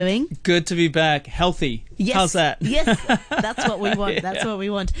doing? Good to be back. Healthy. Yes. How's that? Yes, that's what we want. That's what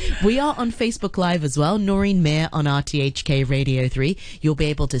we want. We are on Facebook Live as well. Noreen Mayer on RTHK Radio 3. You'll be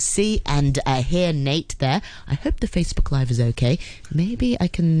able to see and hear Nate there. I hope the Facebook Live is okay. Maybe I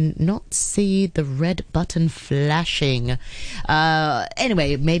can not see the red button flashing.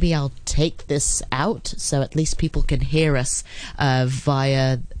 Anyway, maybe I'll take this out so at least people can hear us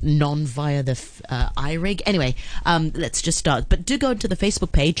via the iRig. Anyway, let's just start. But do go to the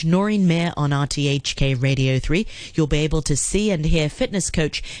Facebook page, Noreen Mayer on RTHK Radio 3. You'll be able to see and hear fitness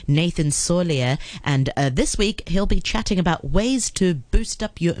coach Nathan Solia, and this week he'll be chatting about ways to boost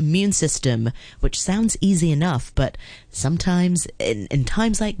up your immune system, which sounds easy enough, but sometimes in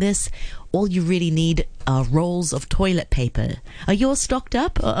times like this, all you really need are rolls of toilet paper. Are you all stocked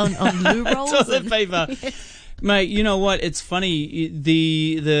up on loo rolls? Toilet paper. Mate, you know what? It's funny,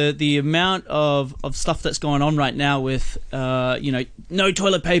 the amount of stuff that's going on right now with no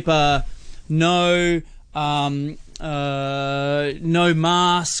toilet paper, no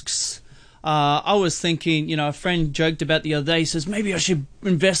masks. I was thinking, a friend joked about the other day. He says maybe I should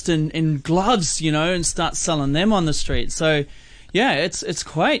invest in gloves, and start selling them on the street. So, yeah, it's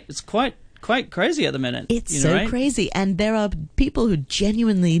quite crazy at the minute. It's so crazy, and there are people who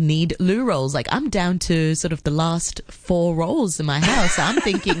genuinely need loo rolls. Like, I'm down to sort of the last 4 rolls in my house. I'm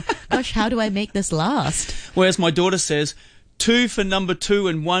thinking, gosh, how do I make this last? Whereas my daughter says, 2 for number 2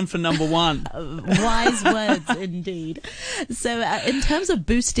 and 1 for number 1. Wise words indeed. So in terms of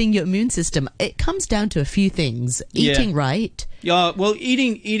boosting your immune system, it comes down to a few things. Eating right. Yeah, well,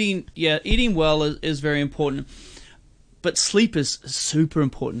 eating well is very important. But sleep is super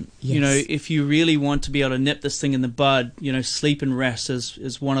important. Yes. If you really want to be able to nip this thing in the bud, sleep and rest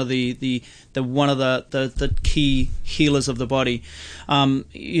is one of the key healers of the body.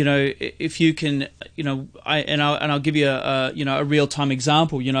 If you can, I'll give you a real time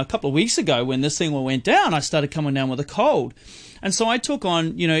example. A couple of weeks ago when this thing went down, I started coming down with a cold, and so I took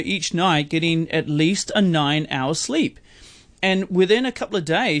on each night getting at least a 9-hour sleep, and within a couple of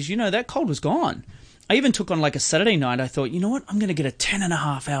days, that cold was gone. I even took on like a Saturday night. I thought, you know what? I'm going to get a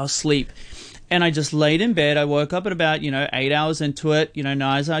 10.5 hours sleep. And I just laid in bed. I woke up at about, 8 hours into it.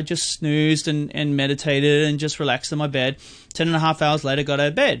 Nice. I just snoozed and meditated and just relaxed in my bed. 10.5 hours later, got out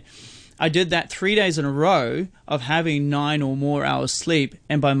of bed. I did that 3 days in a row of having 9 or more hours sleep.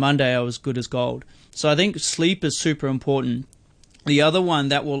 And by Monday, I was good as gold. So I think sleep is super important. The other one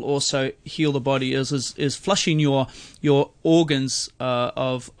that will also heal the body is flushing your organs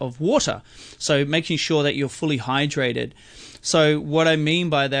of water. So making sure that you're fully hydrated. So what I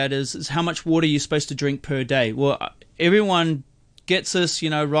mean by that is how much water you're supposed to drink per day. Well, everyone gets this,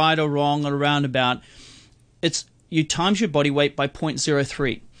 right or wrong or roundabout. You times your body weight by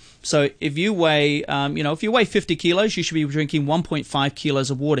 0.03. So if you weigh, if you weigh 50 kilos, you should be drinking 1.5 kilos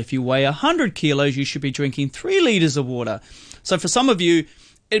of water. If you weigh 100 kilos, you should be drinking 3 liters of water. So for some of you,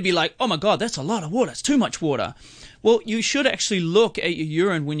 it'd be like, oh my God, that's a lot of water. It's too much water. Well, you should actually look at your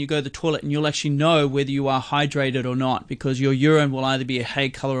urine when you go to the toilet, and you'll actually know whether you are hydrated or not, because your urine will either be a hay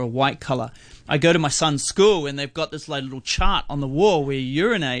color or white color. I go to my son's school, and they've got this like little chart on the wall where you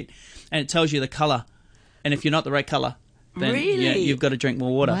urinate, and it tells you the color. And if you're not the right color, then really? You've got to drink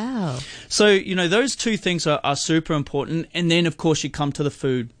more water. Wow. So, those two things are super important. And then, of course, you come to the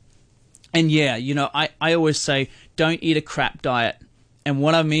food. And I always say, don't eat a crap diet. And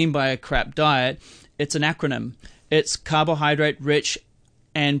what I mean by a crap diet, it's an acronym. It's carbohydrate rich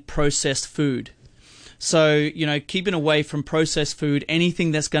and processed food. So, keeping away from processed food,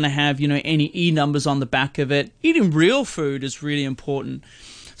 anything that's going to have, any E numbers on the back of it. Eating real food is really important.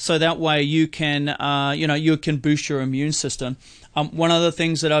 So that way you can, you can boost your immune system. One of the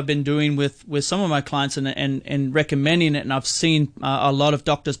things that I've been doing with some of my clients and recommending it, and I've seen a lot of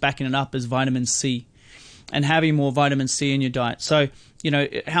doctors backing it up, is vitamin C, and having more vitamin C in your diet. So,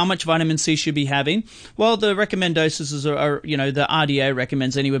 how much vitamin C should you be having? Well, the recommend doses are the RDA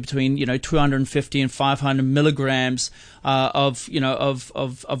recommends anywhere between 250 and 500 milligrams of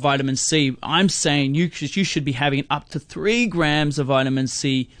vitamin C. I'm saying you should be having up to 3 grams of vitamin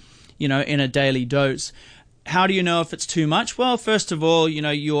C, in a daily dose. How do you know if it's too much? Well, first of all,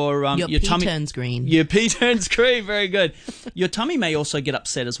 your pee tummy turns green. Your pee turns green. Very good. Your tummy may also get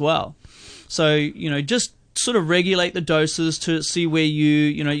upset as well. So, just sort of regulate the doses to see where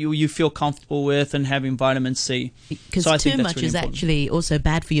you feel comfortable with and having vitamin C. Because so too much really is important. actually also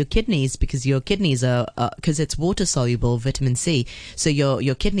bad for your kidneys, because your kidneys are because it's water soluble vitamin C. So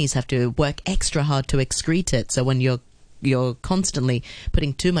your kidneys have to work extra hard to excrete it. So when you're you're constantly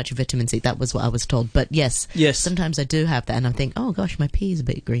putting too much vitamin C. That was what I was told. But yes, sometimes I do have that, and I think, oh gosh, my pee is a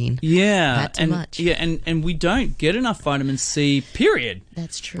bit green. Yeah, I've had too much. Yeah, and we don't get enough vitamin C. Period.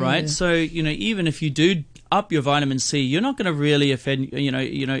 That's true. Right. So even if you do up your vitamin C, you're not going to really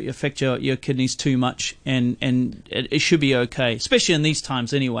affect your kidneys too much, and it should be okay, especially in these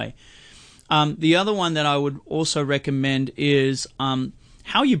times anyway. The other one that I would also recommend is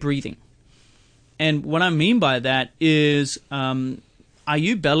how you're breathing. And what I mean by that is, are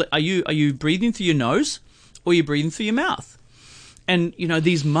you breathing through your nose, or are you breathing through your mouth? And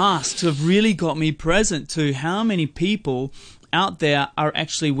these masks have really got me present to how many people out there are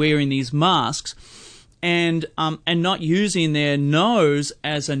actually wearing these masks and not using their nose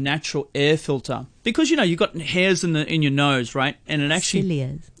as a natural air filter, because you've got hairs in your nose, right? And it actually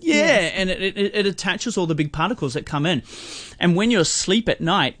and it attaches all the big particles that come in. And when you're asleep at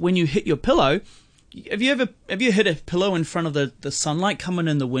night, when you hit your pillow, have you hit a pillow in front of the sunlight coming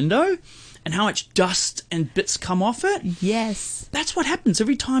in the window, and how much dust and bits come off it? Yes. That's what happens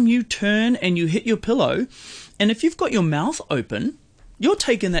every time you turn and you hit your pillow. And if you've got your mouth open, you're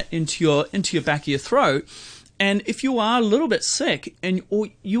taking that into your back of your throat. And if you are a little bit sick, or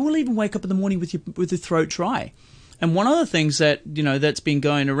you will even wake up in the morning with your throat dry. And one of the things that that's been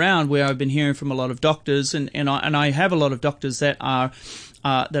going around, where I've been hearing from a lot of doctors, and I have a lot of doctors that are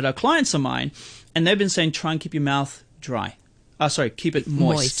clients of mine, and they've been saying, try and keep your mouth dry. Keep it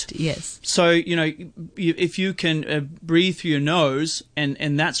moist. Yes. So if you can breathe through your nose,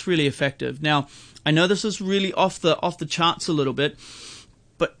 and that's really effective. Now, I know this is really off the charts a little bit,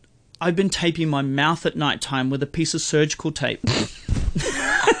 but I've been taping my mouth at nighttime with a piece of surgical tape.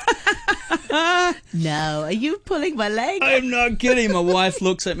 No, are you pulling my leg? I'm not kidding. My wife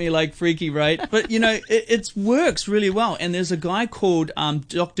looks at me like freaky, right? But it works really well. And there's a guy called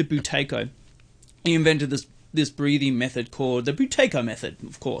Dr. Buteyko. He invented this breathing method called the Buteyko method,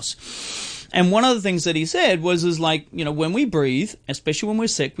 of course. And one of the things that he said was when we breathe, especially when we're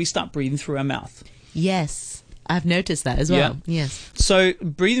sick, we start breathing through our mouth. Yes, I've noticed that as well. Yeah. Yes. So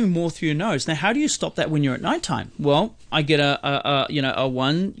breathing more through your nose. Now, how do you stop that when you're at nighttime? Well, I get a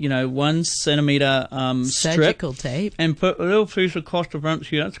 1 centimeter surgical strip tape, and put a little piece across the front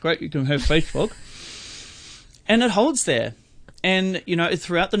here. That's great. You can have Facebook, and it holds there. And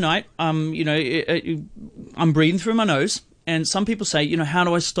throughout the night, I'm breathing through my nose. And some people say, how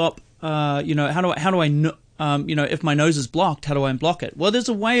do I stop? How do I know? If my nose is blocked, how do I unblock it? Well, there's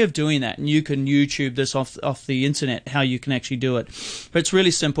a way of doing that, and you can YouTube this off the internet, how you can actually do it. But it's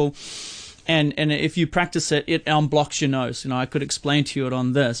really simple, and if you practice it, it unblocks your nose. I could explain to you it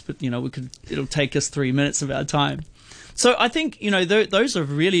on this, but it'll take us 3 minutes of our time. So I think those are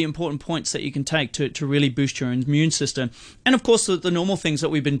really important points that you can take to really boost your immune system. And of course, the normal things that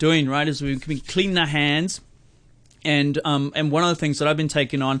we've been doing, right, is we've been cleaning our hands. And one of the things that I've been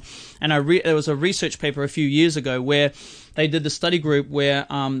taking on, and there was a research paper a few years ago where they did the study group where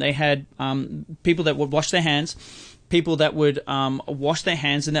they had people that would wash their hands, people that would wash their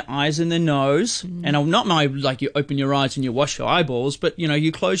hands and their eyes and their nose. And I'm not like you open your eyes and you wash your eyeballs, but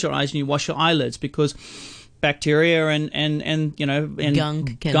you close your eyes and you wash your eyelids, because bacteria and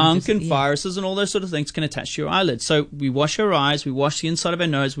gunk and viruses and all those sort of things can attach to your eyelids. So we wash our eyes, we wash the inside of our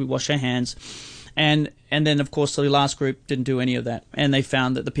nose, we wash our hands. And then, of course, the last group didn't do any of that. And they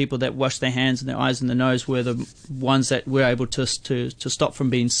found that the people that washed their hands and their eyes and their nose were the ones that were able to stop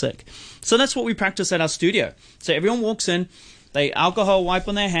from being sick. So that's what we practice at our studio. So everyone walks in, they alcohol wipe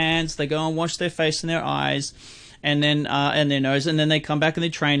on their hands, they go and wash their face and their eyes, and then and their nose, and then they come back and they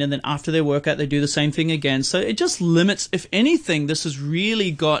train, and then after their workout they do the same thing again. So it just limits. If anything, this has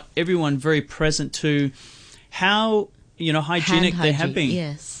really got everyone very present to how hygienic they have been.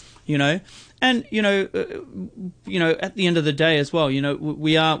 Yes. And at the end of the day as well,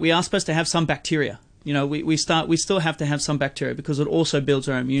 we are supposed to have some bacteria. We still have to have some bacteria, because it also builds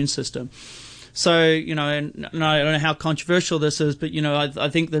our immune system. So and I don't know how controversial this is, but I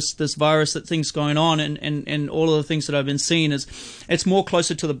think this virus, that thing's going on, and all of the things that I've been seeing is it's more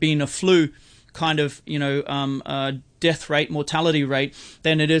closer to being a flu kind of death rate, mortality rate,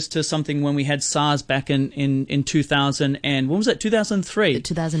 than it is to something when we had SARS back in 2000 and when was that, 2003?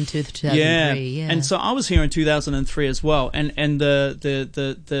 2002 to 2003, yeah. And so I was here in 2003 as well, and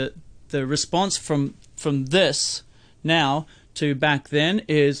the response from this now to back then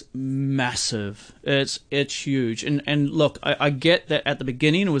is massive. It's huge. And look, I get that at the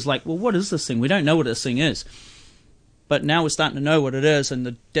beginning it was like, well, what is this thing? We don't know what this thing is. But now we're starting to know what it is, and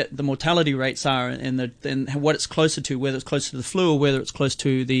the mortality rates are, and what it's closer to, whether it's closer to the flu or whether it's close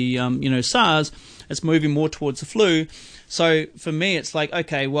to the SARS. It's moving more towards the flu. So for me, it's like,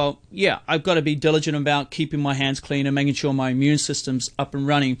 okay, well, yeah, I've got to be diligent about keeping my hands clean and making sure my immune system's up and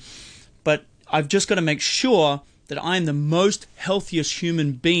running. But I've just got to make sure that I'm the most healthiest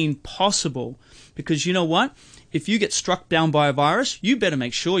human being possible, because you know what? If you get struck down by a virus, you better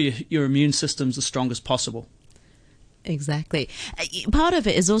make sure your immune system's the strongest possible. Exactly. Part of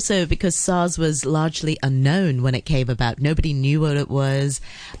it is also because SARS was largely unknown when it came about. Nobody knew what it was,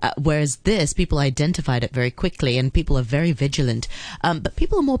 whereas this, people identified it very quickly, and people are very vigilant. But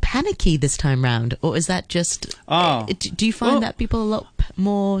people are more panicky this time round, or is that just... do you find that people are a lot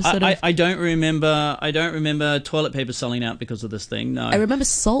more sort of... I don't remember toilet paper selling out because of this thing, no. I remember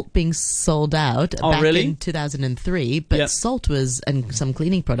salt being sold out back in 2003, but salt was, and some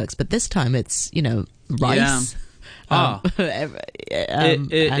cleaning products, but this time it's, rice... Yeah.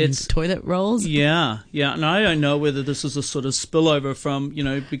 It's toilet rolls. Yeah. And I don't know whether this is a sort of spillover from,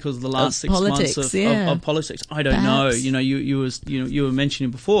 because of the last 6 months of politics. I don't know. You were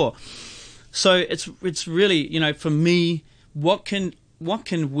mentioning before. So it's really, for me, what can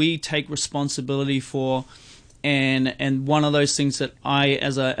we take responsibility for? And one of those things that I,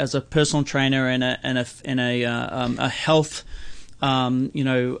 as a personal trainer and a health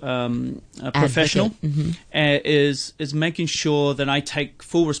a professional, is making sure that I take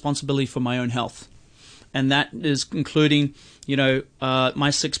full responsibility for my own health. And that is including,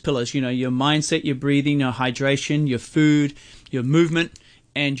 my 6 pillars, your mindset, your breathing, your hydration, your food, your movement,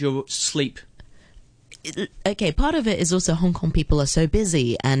 and your sleep. Okay, part of it is also Hong Kong people are so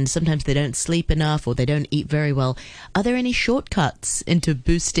busy and sometimes they don't sleep enough or they don't eat very well. Are there any shortcuts into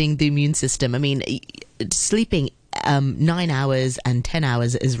boosting the immune system? I mean, sleeping 9 hours and 10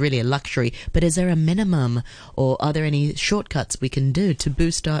 hours is really a luxury, but is there a minimum, or are there any shortcuts we can do to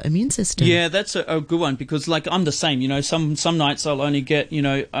boost our immune system? Yeah, that's a good one, because like I'm the same, some nights I'll only get,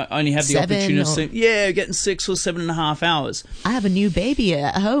 I only have the opportunity getting 6 or 7.5 hours. I have a new baby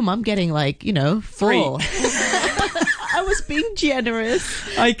at home. I'm getting 4. I was being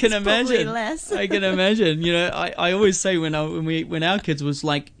generous. I can imagine. Probably less. I can imagine. I always say when our kids was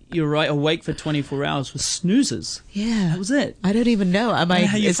like, you're right, awake for 24 hours with snoozes. Yeah. That was it. I don't even know.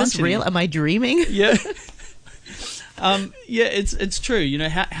 Is this real? Am I dreaming? Yeah. It's true.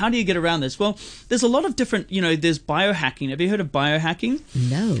 How do you get around this? Well, there's a lot of different, there's biohacking. Have you heard of biohacking?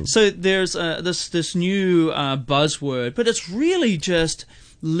 No. So there's this new buzzword, but it's really just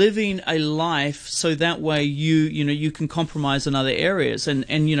living a life so that way you can compromise in other areas.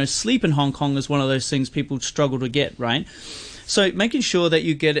 And sleep in Hong Kong is one of those things people struggle to get, right? So making sure that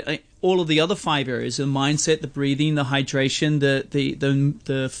you get all of the other 5 areas: the mindset, the breathing, the hydration,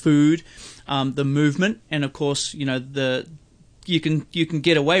 the food, the movement, and of course, you can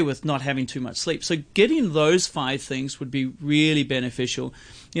get away with not having too much sleep. So getting those 5 things would be really beneficial.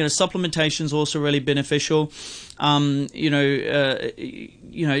 Supplementation is also really beneficial.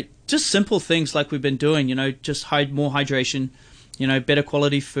 Just simple things like we've been doing. Just more hydration. Better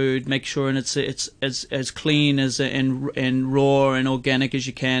quality food, make sure and it's as clean and raw and organic as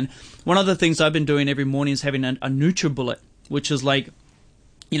you can. One of the things I've been doing every morning is having a NutriBullet, which is like,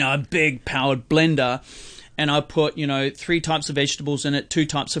 a big powered blender, and I put, 3 types of vegetables in it, 2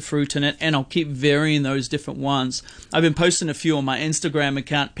 types of fruit in it, and I'll keep varying those different ones. I've been posting a few on my Instagram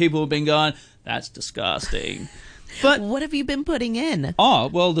account. People have been going, that's disgusting. But what have you been putting in? Oh,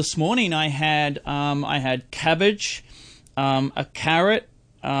 well, this morning I had cabbage, a carrot,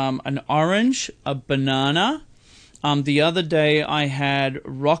 an orange, a banana. The other day I had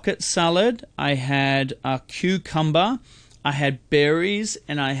rocket salad, I had a cucumber, I had berries,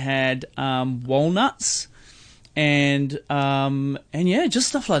 and I had walnuts, and yeah, just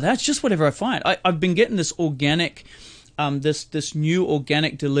stuff like that. It's just whatever I find. I've been getting this organic, this new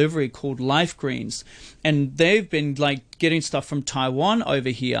organic delivery called Life Greens, and they've been like getting stuff from Taiwan over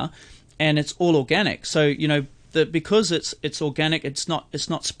here, and it's all organic. So because it's organic, it's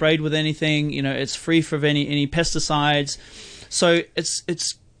not sprayed with anything. It's free from any pesticides. So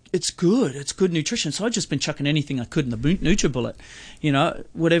it's good. It's good nutrition. So I've just been chucking anything I could in the NutriBullet.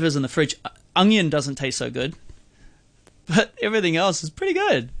 Whatever's in the fridge. Onion doesn't taste so good, but everything else is pretty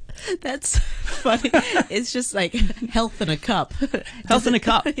good. That's funny. It's just like health in a cup. Health in a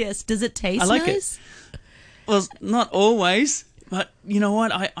cup. Yes. Does it taste I like nice? it. Well, not always. But you know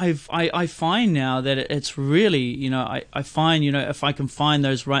what? I find now that it's really, I find, if I can find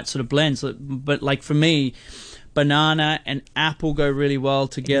those right sort of blends. But like for me, banana and apple go really well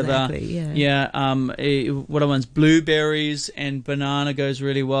together. Exactly, yeah. What are ones? Blueberries and banana goes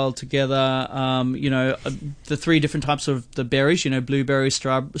really well together. The 3 different types of the berries, blueberries,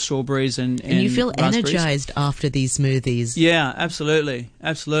 strawberries, and you feel raspberries. energized after these smoothies. Yeah, absolutely.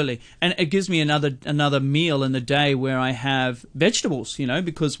 And it gives me another meal in the day where I have vegetables,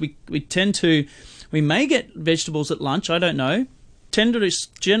 because we may get vegetables at lunch, I don't know,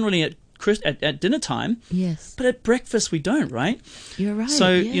 generally at dinner time. Yes. But at breakfast we don't, right? You're right.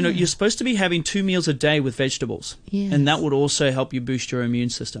 So, yeah. you're supposed to be having 2 meals a day with vegetables. Yes. And that would also help you boost your immune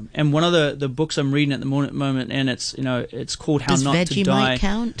system. And one of the books I'm reading at the moment, and it's called How Not to Die. Does Vegemite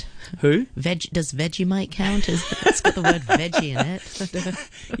count? Who? Does Vegemite count? It's got the word veggie in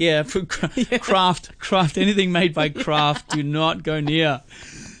it. Yeah, for Kraft, anything made by Kraft, do not go near.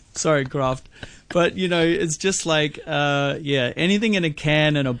 Sorry, Kraft. But, it's just like, anything in a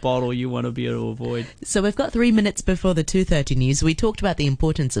can and a bottle you want to be able to avoid. So we've got 3 minutes before the 2:30 news. We talked about the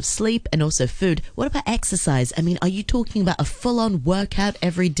importance of sleep and also food. What about exercise? I mean, are you talking about a full-on workout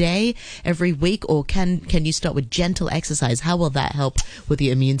every day, every week, or can you start with gentle exercise? How will that help with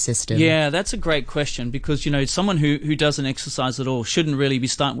the immune system? Yeah, that's a great question because, someone who doesn't exercise at all shouldn't really be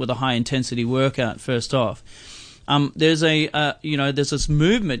starting with a high-intensity workout first off. There's this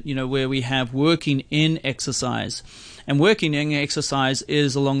movement, where we have working in exercise, and working in exercise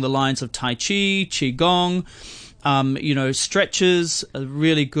is along the lines of Tai Chi, Qigong, stretches are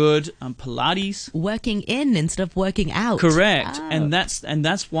really good, Pilates. Working in instead of working out. Correct, and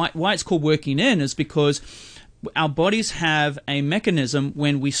that's why it's called working in is because our bodies have a mechanism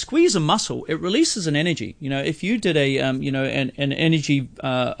when we squeeze a muscle, it releases an energy. If you did an energy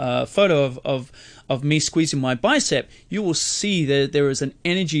photo of me squeezing my bicep, you will see that there is an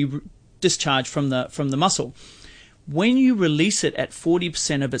energy discharge from the muscle. When you release it at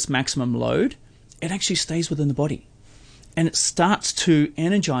 40% of its maximum load, it actually stays within the body, and it starts to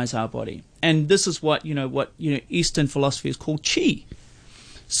energize our body. And this is what Eastern philosophy is called qi.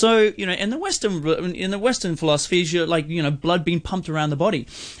 So, in the Western philosophies, you're like, blood being pumped around the body.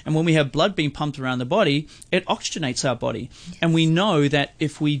 And when we have blood being pumped around the body, it oxygenates our body. Yes. And we know that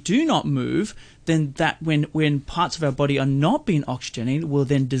if we do not move, then that when parts of our body are not being oxygenated, well,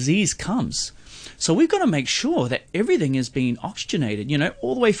 then disease comes. So we've got to make sure that everything is being oxygenated,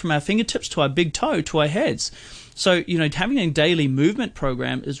 all the way from our fingertips to our big toe to our heads. So, having a daily movement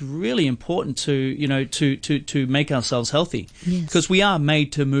program is really important to make ourselves healthy. Yes. Because we are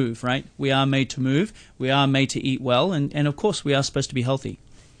made to move, right? We are made to move. We are made to eat well. And of course, we are supposed to be healthy.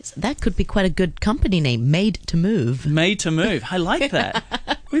 That could be quite a good company name, Made to Move. Made to Move. I like that.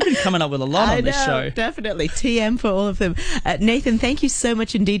 We've been coming up with a lot on this show. Definitely. TM for all of them. Nathan, thank you so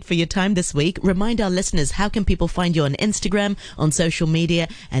much indeed for your time this week. Remind our listeners, how can people find you on Instagram, on social media,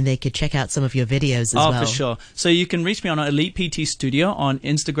 and they could check out some of your videos as well? Oh, for sure. So you can reach me on Elite PT Studio on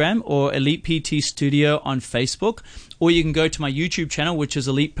Instagram or Elite PT Studio on Facebook, or you can go to my YouTube channel, which is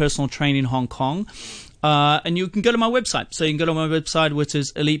Elite Personal Training Hong Kong. And you can go to my website. So you can go to my website, which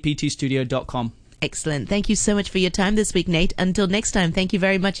is eliteptstudio.com. Excellent. Thank you so much for your time this week, Nate. Until next time, thank you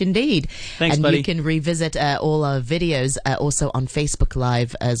very much indeed. Thanks, and buddy. You can revisit all our videos also on Facebook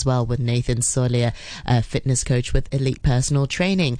Live as well with Nathan Solia, fitness coach with Elite Personal Training.